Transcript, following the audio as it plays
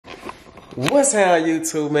What's on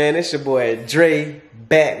YouTube, man? It's your boy Dre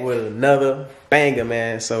back with another banger,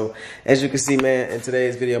 man. So as you can see, man, in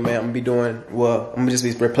today's video, man, I'm gonna be doing, well, I'm gonna just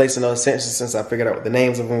be replacing those sensors since I figured out what the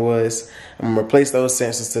names of them was. I'm gonna replace those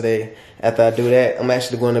sensors today. After I do that, I'm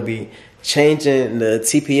actually gonna be changing the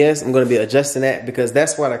TPS. I'm gonna be adjusting that because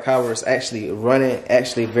that's why the car was actually running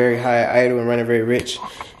very high idle and running very rich,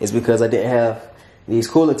 is because I didn't have these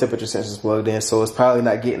coolant temperature sensors plugged in, so it's probably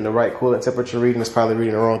not getting the right coolant temperature reading. It's probably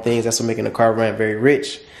reading the wrong things. That's what making the car run very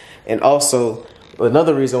rich. And also,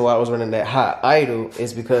 another reason why I was running that high idle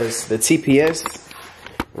is because the TPS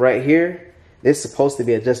right here is supposed to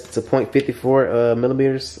be adjusted to 0.54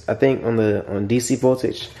 millimeters, I think, on DC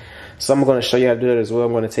voltage. So I'm going to show you how to do that as well.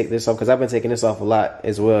 I'm going to take this off because I've been taking this off a lot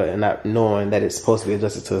as well and not knowing that it's supposed to be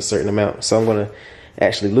adjusted to a certain amount. So I'm going to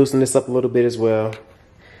actually loosen this up a little bit as well.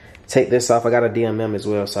 Take this off. I got a DMM as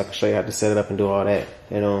well, so I can show you how to set it up and do all that.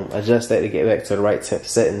 And adjust that to get back to the right temp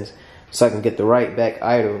settings, so I can get the right back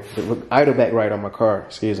idle, back right on my car.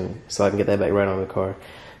 Excuse me. So I can get that back right on the car,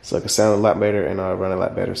 so it can sound a lot better and run a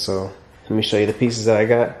lot better. So let me show you the pieces that I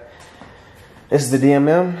got. This is the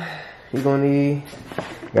DMM. You're gonna need.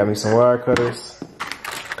 Got me some wire cutters.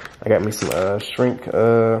 I got me some shrink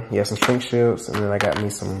shields, and then I got me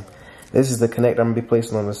some. This is the connector I'm gonna be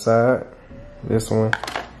placing on the side. This one.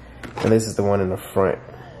 And this is the one in the front.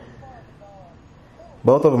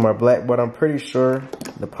 Both of them are black, but I'm pretty sure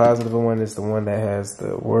the positive one is the one that has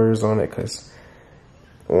the words on it, because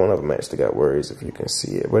one of them actually got words, if you can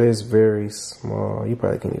see it. But it's very small. You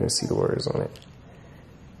probably can't even see the words on it.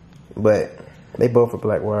 But they both are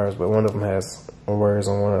black wires, but one of them has words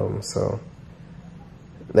on one of them. So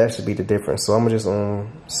that should be the difference. So I'm going to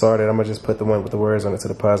just sort it. I'm going to just put the one with the words on it to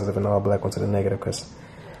the positive and all black one to the negative, because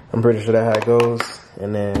I'm pretty sure that's how it goes.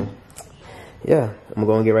 And then, yeah, I'm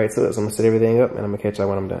going to get right to it. So I'm going to set everything up and I'm going to catch y'all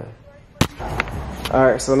when I'm done.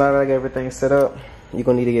 Alright, so now that I got everything set up, you're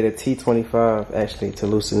going to need to get a T25 actually to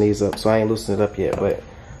loosen these up. So I ain't loosened it up yet, but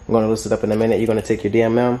I'm going to loosen it up in a minute. You're going to take your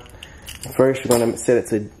DMM. First, you're going to set it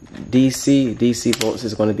to DC. DC volts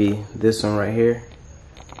is going to be this one right here.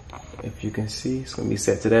 If you can see, it's going to be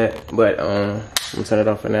set to that. But I'm going to turn it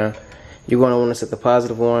off for now. You're going to want to set the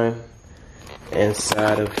positive one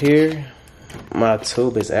inside of here. My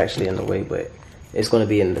tube is actually in the way, but it's going to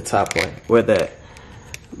be in the top one. Where that,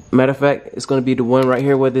 matter of fact, it's going to be the one right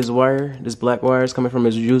here where this wire, this black wire is coming from.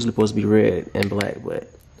 Is usually supposed to be red and black, but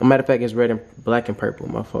matter of fact, it's red and black and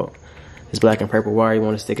purple. My fault. It's black and purple wire. You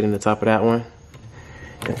want to stick it in the top of that one.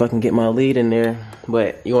 If I can get my lead in there,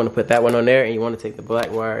 but you want to put that one on there, and you want to take the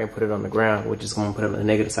black wire and put it on the ground, which is going to put it on the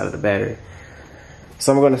negative side of the battery.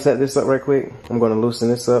 So I'm going to set this up right quick. I'm going to loosen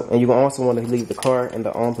this up. And you also want to leave the car in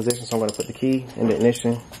the on position. So I'm going to put the key in the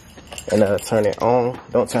ignition and turn it on.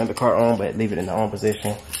 Don't turn the car on, but leave it in the on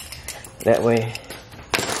position. That way,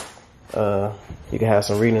 you can have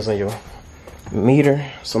some readings on your meter.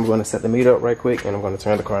 So I'm going to set the meter up right quick, and I'm going to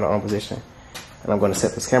turn the car in the on position. And I'm going to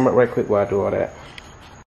set this camera up right quick while I do all that.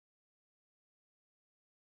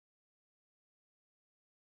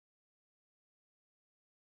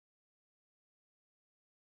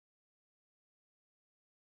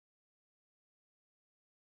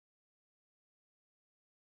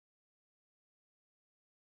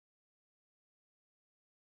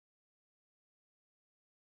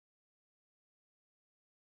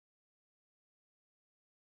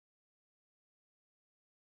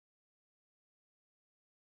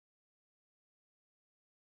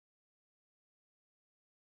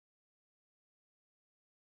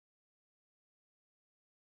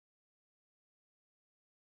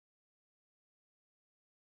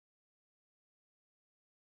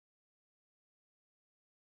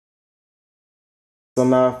 So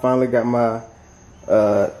now I finally got my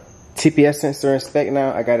TPS sensor in spec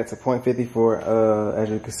now. I got it to 0.54. As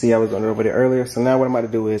you can see, I was going over there earlier. So now what I'm about to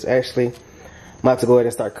do is actually, I'm about to go ahead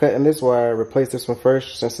and start cutting this wire, replace this one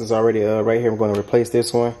first, since it's already right here. I'm going to replace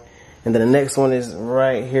this one. And then the next one is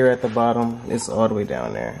right here at the bottom. It's all the way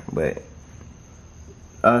down there. But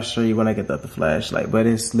I'll show you when I get the flashlight. But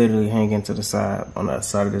it's literally hanging to the side, on the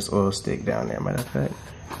side of this oil stick down there. Matter of fact,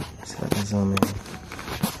 so I can zoom in.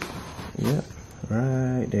 Yep.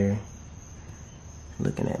 Right there,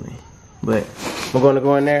 looking at me. But I'm going to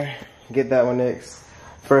go in there, get that one next.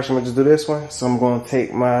 First, I'm going to just do this one. So I'm going to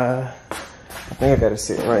take my, I think I got it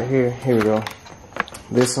sitting right here. Here we go.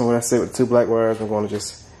 This one, what I said with 2 black wires, I'm going to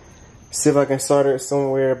just see if I can solder it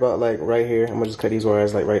somewhere about like right here. I'm going to just cut these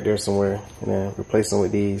wires like right there somewhere, and then replace them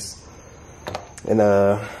with these. And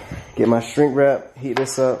get my shrink wrap, heat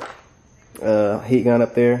this up, heat gun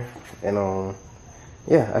up there, and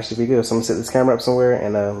yeah, I should be good. So I'm gonna set this camera up somewhere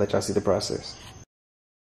and let y'all see the process.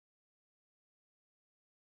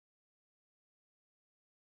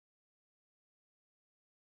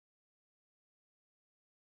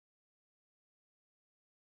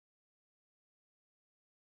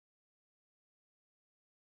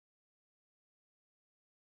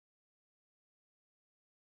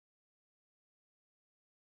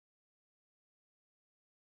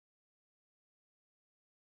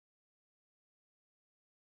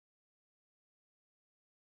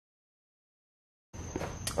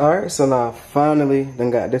 Alright, so now finally then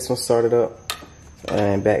got this one started up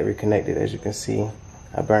and back reconnected. As you can see,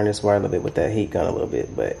 I burned this wire a little bit with that heat gun a little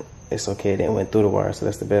bit, but it's okay, it didn't went through the wire, so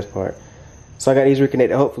that's the best part. So I got these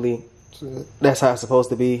reconnected. Hopefully that's how it's supposed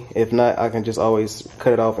to be. If not, I can just always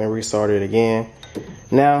cut it off and restart it again.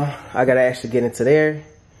 Now I gotta actually get into there,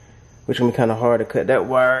 which will be kind of hard to cut that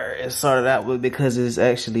wire and start it out with because it's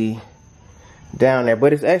actually down there,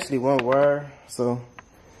 but it's actually one wire, so,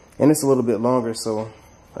 and it's a little bit longer, so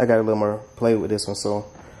I got a little more play with this one. So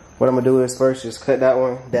what I'm gonna do is first just cut that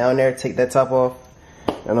one down there, take that top off,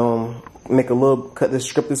 and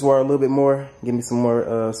strip this wire a little bit more, give me some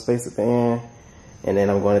more space at the end, and then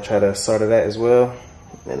I'm going to try to solder that as well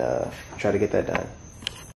and try to get that done.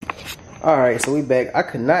 Alright, so we back. I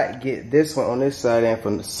could not get this one on this side, and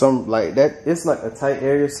from some like that, it's like a tight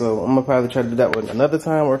area, so I'm gonna probably try to do that one another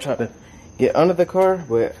time or try to get under the car.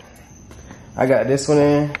 But I got this one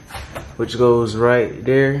in, which goes right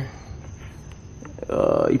there.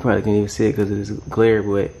 You probably can't even see it because it is glare,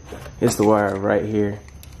 but it's the wire right here.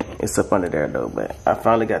 It's up under there though, but I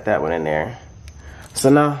finally got that one in there. So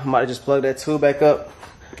now I'm about to just plug that tube back up,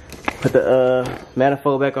 put the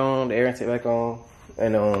manifold back on, the air intake back on,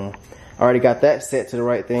 and I already got that set to the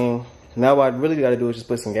right thing. Now what I really got to do is just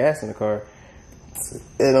put some gas in the car,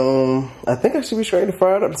 and I think I should be ready to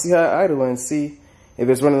fire it up to see how it idle and see if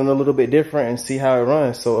it's running a little bit different and see how it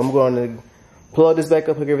runs. So I'm going to plug this back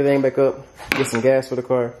up, hook everything back up, get some gas for the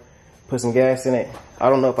car, put some gas in it. I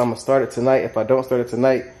don't know if I'm gonna start it tonight. If I don't start it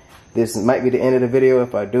tonight, this might be the end of the video.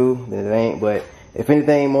 If I do, then it ain't. But if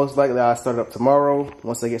anything, most likely I'll start it up tomorrow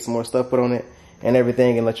once I get some more stuff put on it and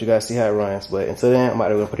everything, and let you guys see how it runs. But until then, I'm about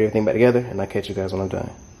to go put everything back together, and I'll catch you guys when I'm done.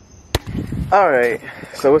 Alright,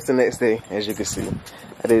 so what's the next day? As you can see,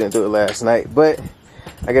 I didn't do it last night, but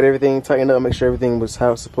I got everything tightened up, make sure everything was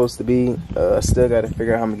how it's supposed to be. Still got to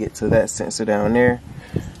figure out how I'm gonna get to that sensor down there.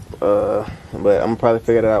 But I'm gonna probably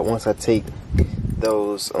figure that out once I take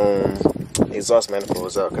those exhaust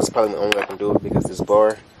manifolds out, because probably the only way I can do it, because this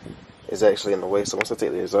bar is actually in the way. So once I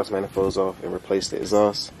take the exhaust manifolds off and replace the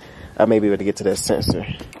exhaust, I may be able to get to that sensor.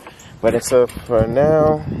 But until for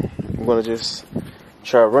now, I'm gonna just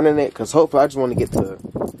try running it, because hopefully I just want to get the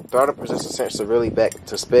throttle position sensor really back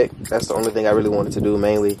to spec. That's the only thing I really wanted to do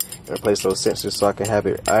mainly, and replace those sensors so I can have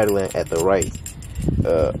it idling at the right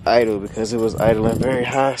idle, because it was idling very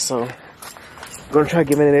high. So I'm gonna try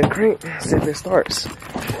giving it a crank, see if it starts.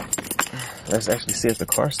 Let's actually see if the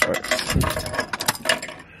car starts.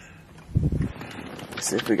 Let's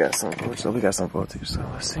see if we got some voltage. So we got some voltage, so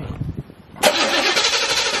let's see.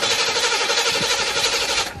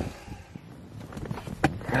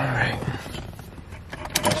 Alright,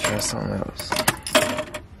 let's try something else.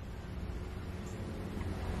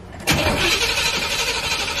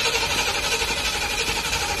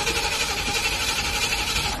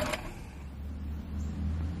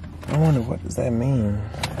 I wonder, what does that mean?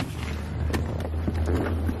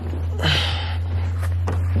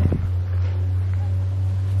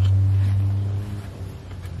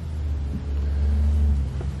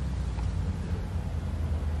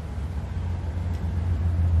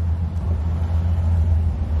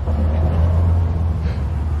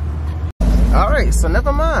 Alright, so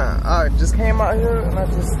never mind. I just came out here and I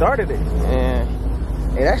just started it,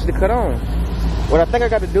 and it actually cut on. What I think I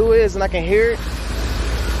got to do is, and I can hear it,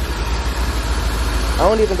 I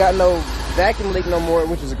don't even got no vacuum leak no more,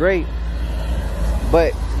 which is great.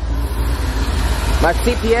 But my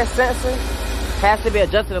TPS sensor has to be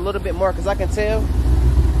adjusted a little bit more, because I can tell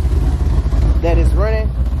that it's running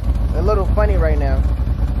a little funny right now.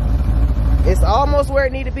 It's almost where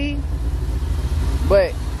it need to be,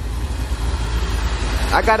 but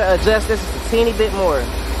I gotta adjust this a teeny bit more,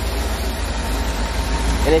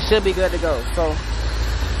 and it should be good to go. So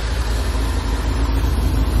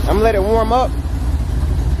I'm gonna let it warm up.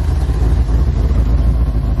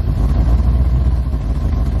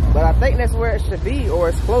 But I think that's where it should be, or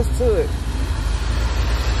it's close to it.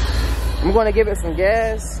 I'm gonna give it some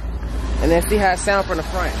gas and then see how it sounds from the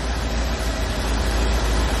front.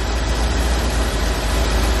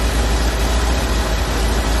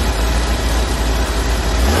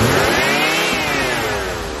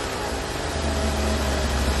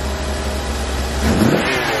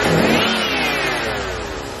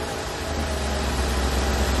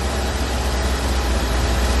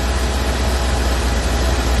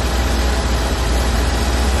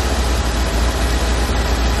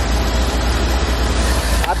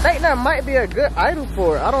 I think that might be a good idle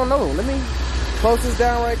for it. I don't know. Let me close this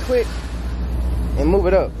down right quick and move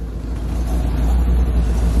it up.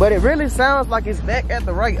 But it really sounds like it's back at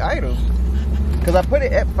the right idle, because I put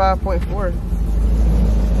it at 5.4.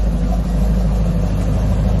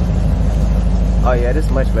 Oh yeah, this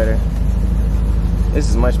is much better. This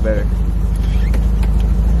is much better.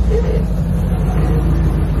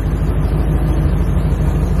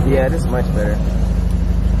 Yeah, this is much better.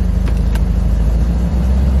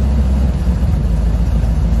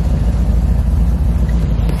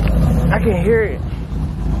 I can hear it.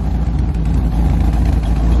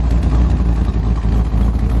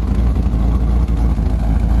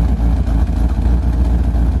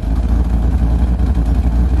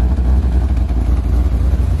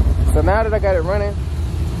 So now that I got it running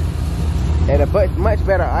at a much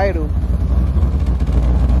better idle,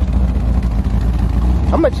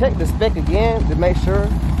 I'm gonna check the spec again to make sure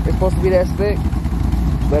it's supposed to be that spec.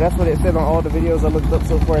 But that's what it said on all the videos I looked up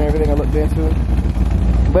so far and everything I looked into.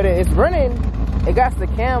 But it's running. It got the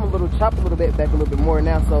cam a little chopped a little bit back a little bit more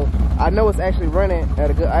now, so I know it's actually running at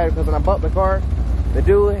a good idle. Because when I bought the car, the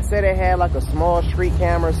dude said it had like a small street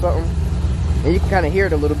camera or something, and you can kind of hear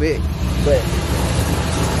it a little bit.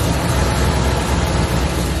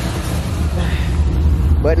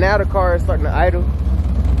 But now the car is starting to idle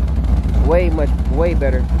way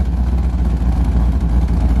better.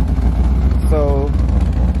 So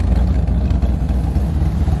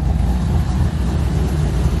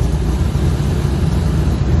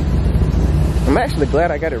I'm actually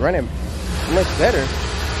glad I got it running much better.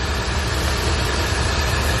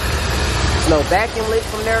 No vacuum leak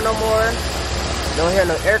from there no more. Don't hear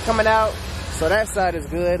no air coming out. So that side is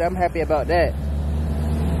good. I'm happy about that.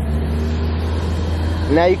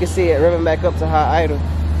 Now you can see it revving back up to high idle.